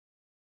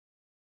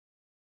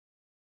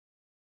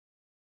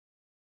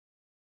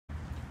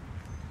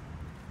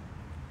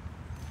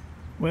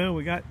Well,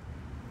 we got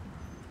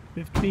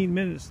 15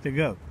 minutes to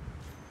go.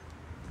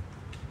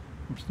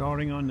 I'm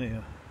starting on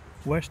the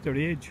western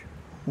edge,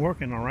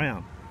 working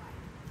around.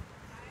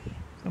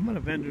 Some of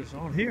the vendors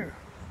aren't here,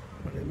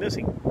 but they're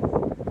missing.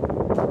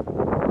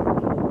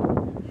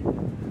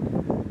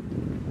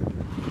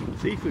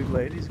 Seafood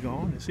lady's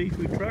gone, the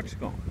seafood truck's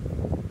gone.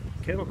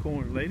 Kettle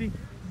corn lady,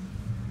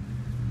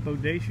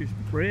 bodacious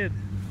bread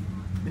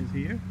is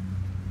here.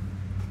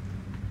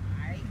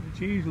 The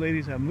cheese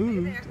ladies have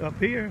moved up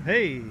here.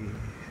 Hey!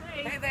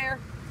 Hey there!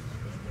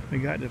 We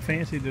got the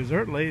fancy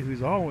dessert lady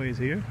who's always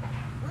here.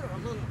 We're a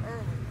little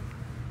early.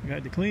 We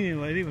got the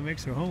cleaning lady who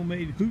makes her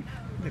homemade hoot,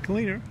 the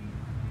cleaner.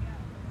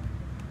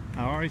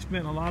 I already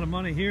spent a lot of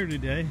money here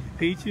today.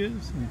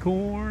 Peaches and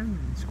corn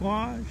and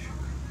squash.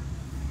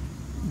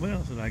 What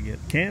else did I get?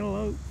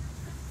 Cantaloupe.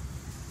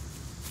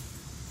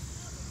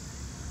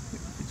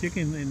 The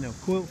chicken and the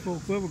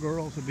quiver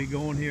girls will be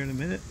going here in a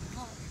minute.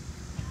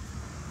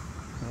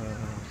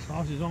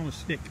 Sausage on a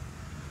stick.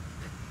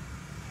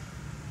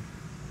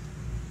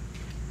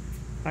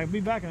 I'll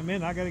be back in a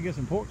minute. I got to get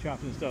some pork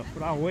chops and stuff,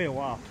 but I'll wait a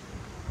while.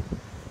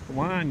 The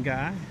wine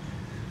guy.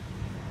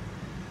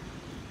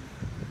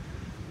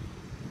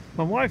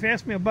 My wife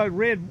asked me about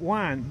red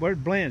wine,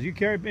 red blends. You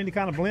carry any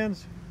kind of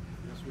blends?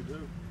 Yes, we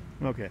do.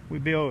 Okay,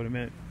 we'll be over in a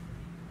minute.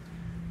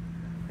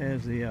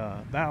 There's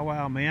the Bow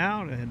Wow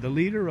Meow, the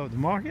leader of the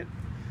market.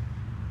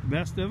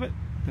 Best of it,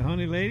 the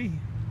honey lady.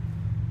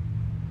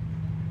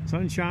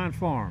 Sunshine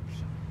Farms.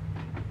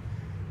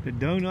 The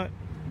donut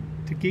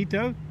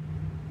taquito.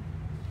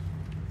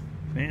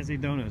 Fancy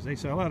donuts. They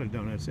sell a lot of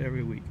donuts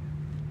every week.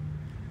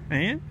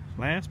 And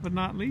last but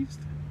not least,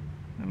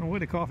 I don't know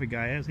where the coffee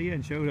guy is. He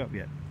hasn't showed up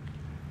yet.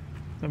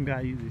 Some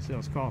guy usually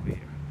sells coffee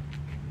here.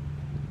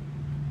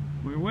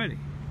 We're ready.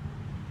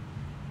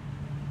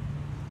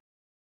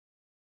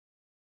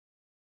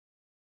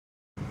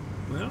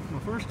 Well, my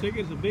first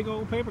ticket is a big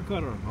old paper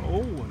cutter, an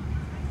old one.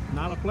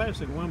 Not a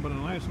plastic one, but a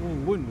nice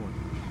old wooden one.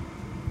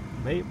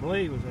 The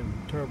blade was in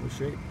terrible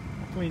shape.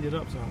 I cleaned it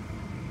up some.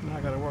 Now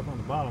I got to work on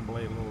the bottom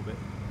blade a little bit.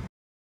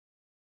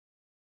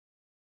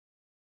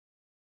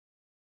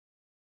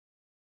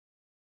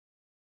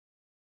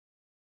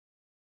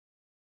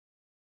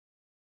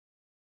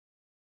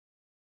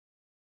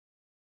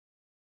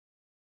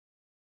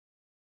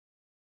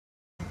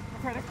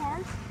 Credit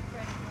card?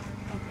 Okay.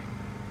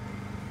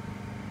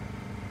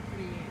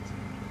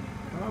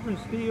 Carbon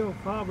steel,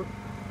 carbon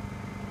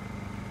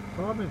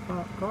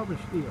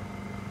steel.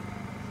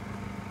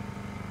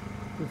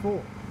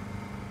 Before.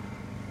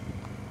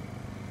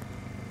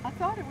 I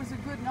thought it was a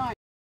good night.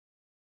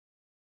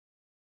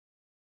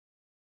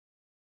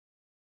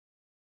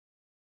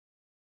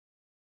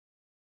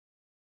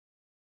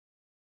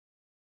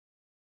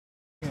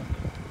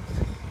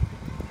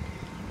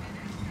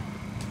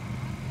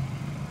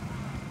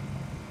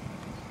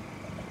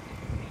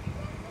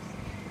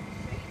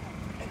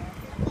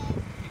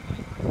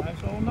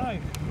 Nice old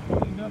knife.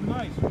 Cleaned up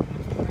nice.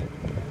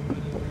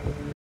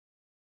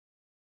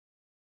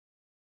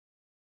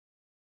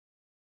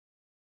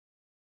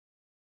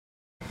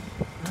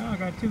 Now I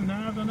got two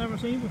knives I've never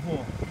seen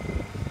before.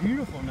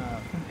 Beautiful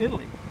knives from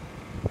Italy.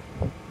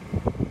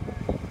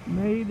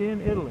 Made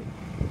in Italy.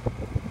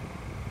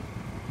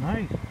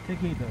 Nice.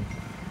 Taquitos.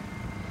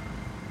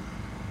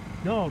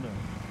 Doldo.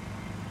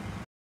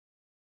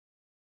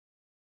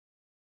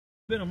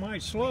 Been a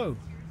mite slow.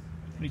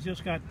 We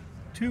just got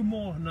two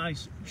more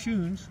nice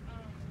shoons,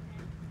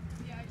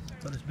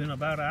 but it's been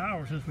about an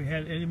hour since we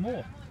had any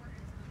more.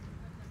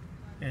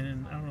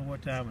 And I don't know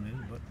what time it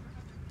is, but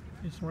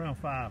it's around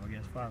 5, I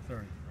guess,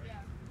 5:30.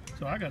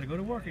 So I got to go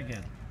to work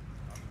again.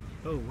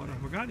 Oh, what I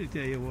forgot to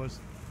tell you was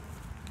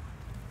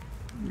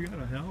we got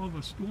a hell of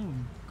a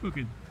storm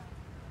cooking.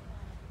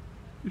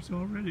 It's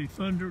already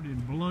thundered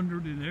and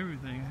blundered and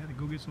everything. I had to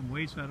go get some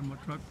weights out of my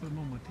truck, put them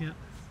on my tent.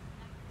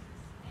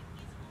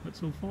 But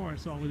so far,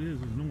 that's all it is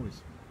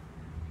noise.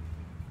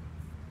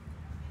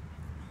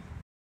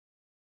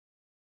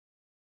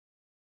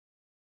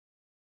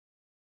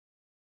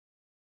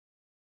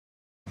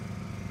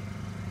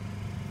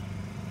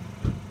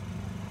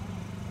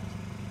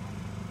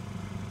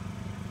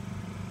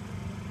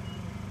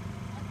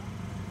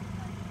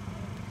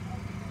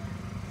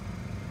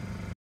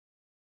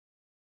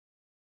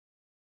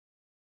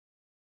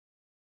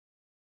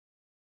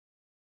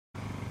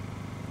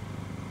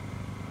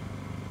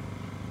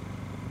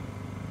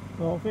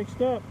 All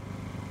fixed up,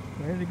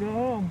 ready to go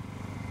home.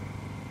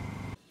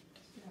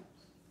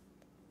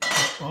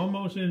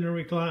 Almost in the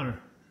recliner.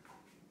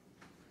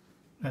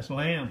 That's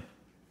lamb.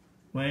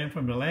 Lamb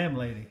from the lamb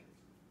lady.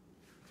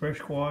 Fresh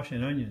squash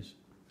and onions.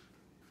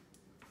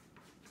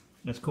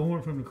 That's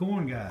corn from the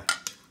corn guy.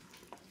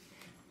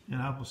 And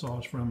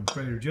applesauce from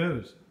Trader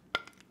Joe's.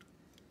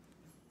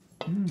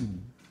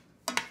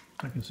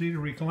 I can see the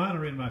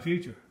recliner in my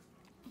future.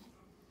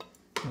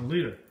 A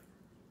liter.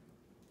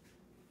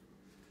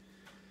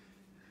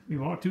 We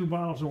bought 2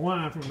 bottles of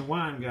wine from the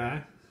wine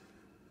guy.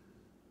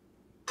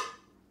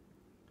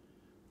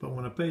 But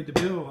when I paid the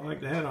bill, I like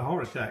to have a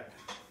heart attack.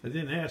 I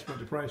didn't ask what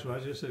the price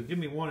was. I just said, give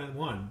me 1 and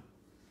 1.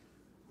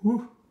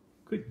 Whew.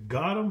 Good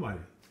God Almighty.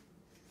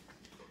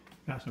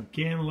 Got some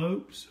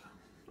cantaloupes,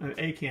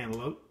 a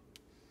cantaloupe.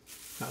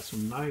 Got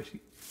some nice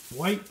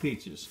white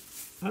peaches.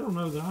 I don't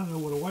know that I know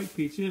what a white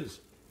peach is,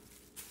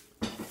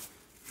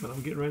 but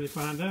I'm getting ready to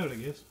find out, I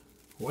guess.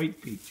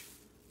 White peach.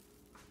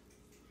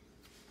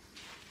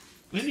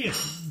 Indian.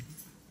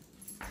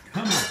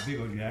 Come on, big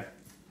old Jack.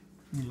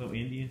 You little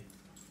Indian.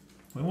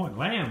 We want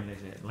lamb, they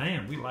said.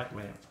 Lamb, we like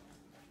lamb.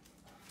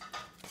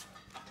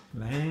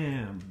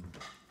 Lamb.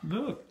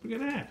 Look at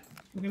that.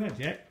 Look at that,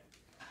 Jack.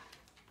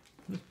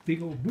 This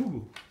big old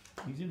boo-boo.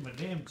 He's in my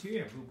damn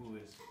chair, boo-boo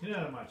is. Get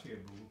out of my chair,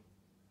 boo-boo.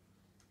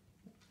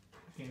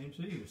 I can't even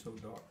see you, it's so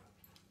dark.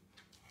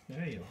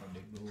 There you are,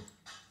 big boo-boo.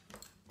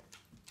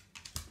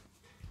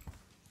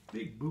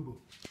 Big boo-boo.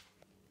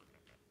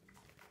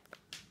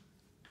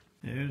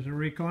 There's a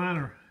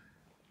recliner.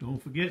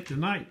 Don't forget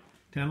tonight,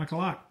 10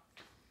 o'clock.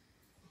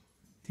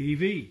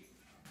 TV.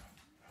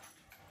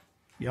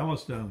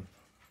 Yellowstone.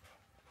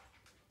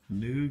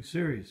 New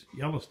series,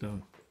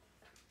 Yellowstone.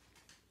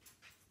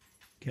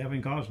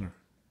 Kevin Costner.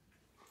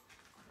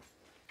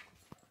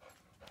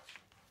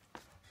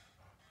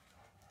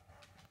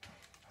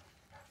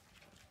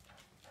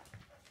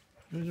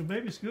 There's a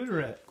baby scooter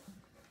at.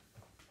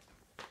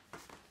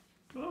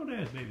 Oh,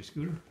 there's baby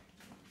scooter.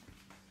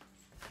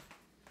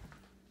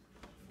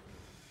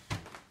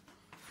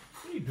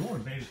 What are you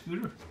doing, baby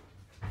scooter?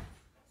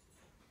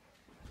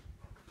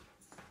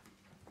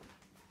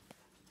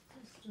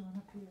 Just doing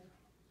up here.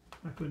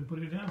 I couldn't put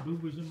it down. Boo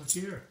was in my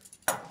chair.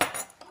 You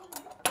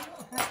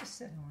don't have to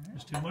sit on it.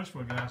 It's too much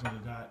for a guy on a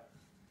diet.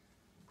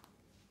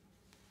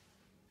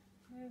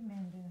 Good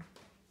man, do.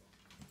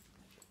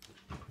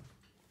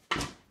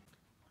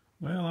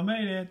 Well, I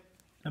made it.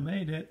 I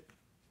made it.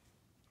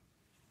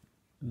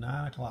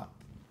 9 o'clock.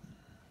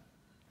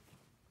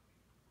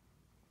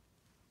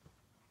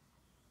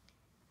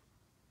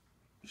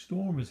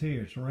 Storm is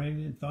here. It's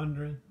raining,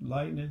 thundering,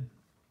 lightning.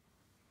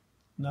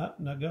 Not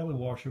gully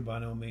washer by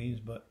no means,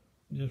 but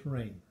just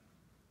rain.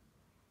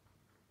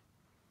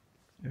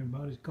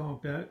 Everybody's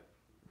conked out.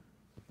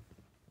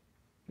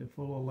 They're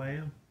full of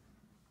lamb.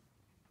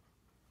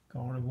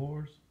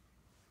 Carnivores.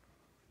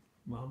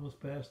 Mama's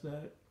past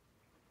that.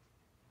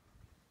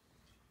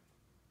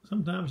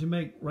 Sometimes you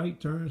make right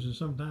turns and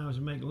sometimes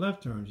you make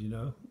left turns, you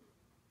know.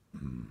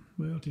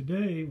 Well,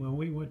 today when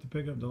we went to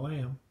pick up the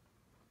lamb,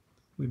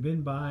 we've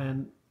been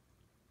buying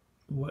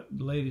what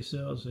the lady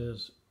sells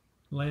as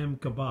lamb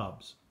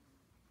kebabs.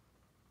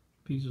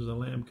 Pieces of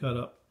lamb cut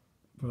up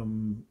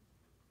from,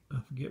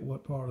 I forget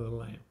what part of the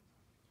lamb.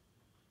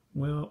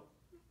 Well,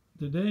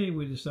 today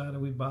we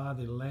decided we'd buy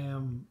the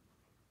lamb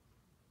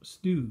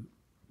stew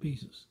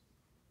pieces.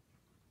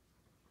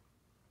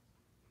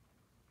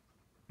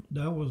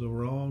 That was a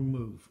wrong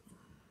move.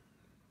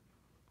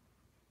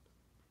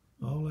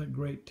 All that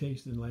great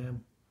tasting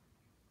lamb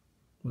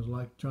was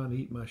like trying to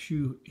eat my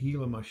shoe,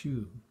 heel of my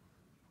shoe.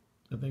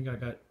 I think I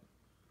got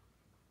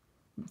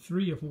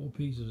 3 or 4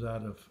 pieces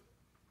out of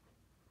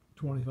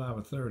 25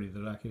 or 30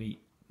 that I could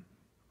eat.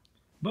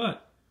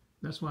 But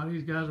that's why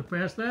these guys are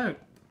passed out.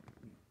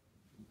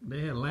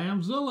 They had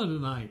Lambzilla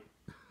tonight.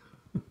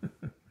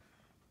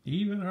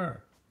 Even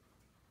her.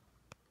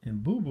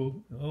 And Boo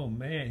Boo, oh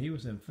man, he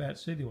was in Fat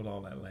City with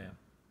all that lamb.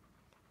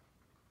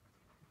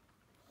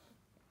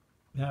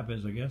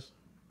 Happens, I guess.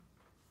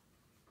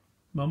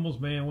 Mumbles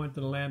man went to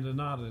the land of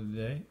Nada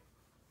today.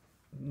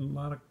 A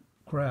lot of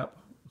crap,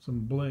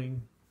 some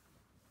bling.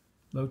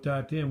 Low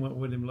Tie Tim went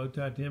with him. Low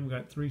Tie Tim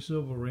got 3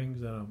 silver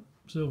rings and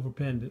a silver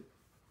pendant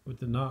with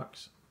the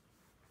Knox.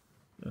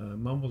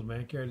 Mumbles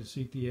man carried a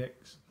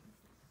CTX.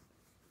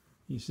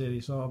 He said he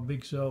saw a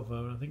big cell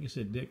phone. I think he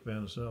said Dick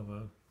found a cell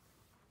phone.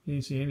 He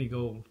didn't see any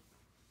gold.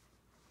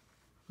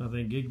 I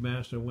think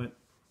Gigmaster went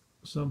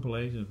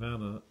someplace and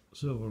found a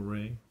silver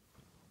ring.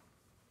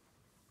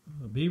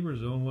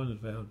 Beaver's the only one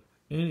that found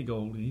any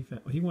gold.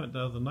 He went the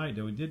other night,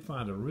 though. He did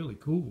find a really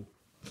cool,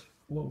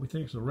 what we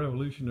think is a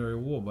Revolutionary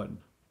War button.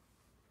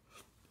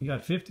 He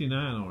got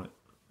 59 on it.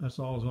 That's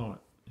all that's on it.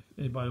 If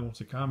anybody wants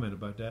to comment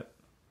about that,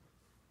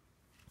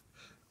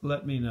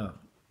 let me know.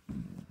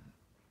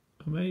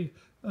 I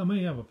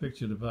may have a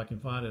picture. If I can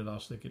find it, I'll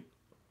stick it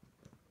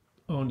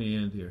on the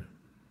end here.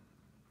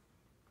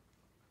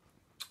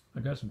 I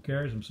got some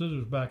carrots, some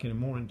scissors back in the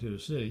morning to the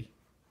city.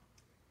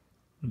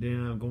 And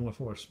then I'm going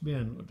for a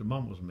spin with the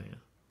Mumbles man.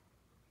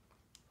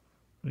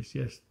 It's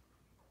just,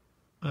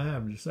 I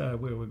haven't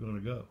decided where we're going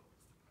to go.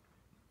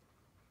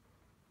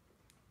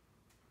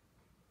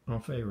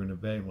 I'm favoring the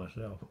bay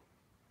myself.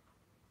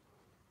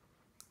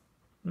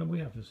 Well, we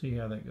have to see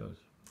how that goes.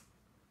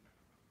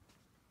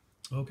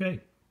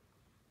 Okay.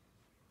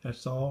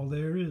 That's all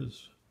there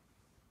is.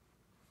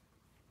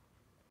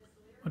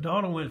 My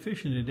daughter went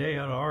fishing today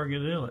out of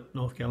Oregon Inlet,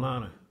 North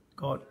Carolina.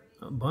 Caught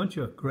a bunch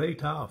of gray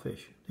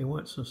tilefish. They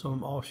went to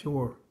some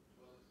offshore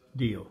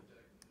deal.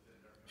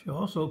 She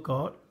also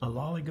caught a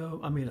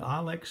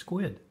Ilex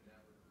squid.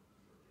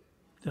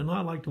 They're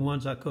not like the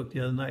ones I cooked the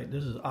other night.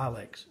 This is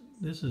Ilex.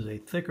 This is a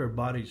thicker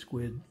bodied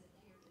squid,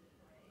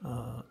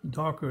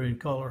 darker in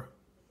color.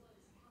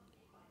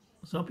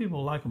 Some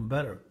people like them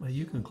better.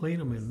 You can clean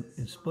them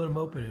and split them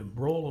open and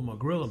broil them or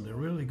grill them. They're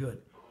really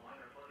good.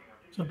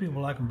 Some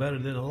people like them better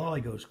than a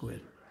lollygo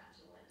squid.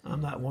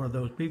 I'm not one of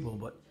those people,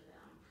 but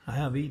I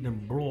have eaten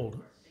them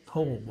broiled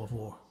whole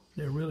before.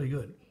 They're really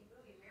good.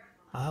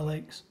 I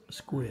like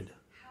squid.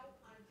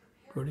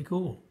 Pretty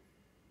cool.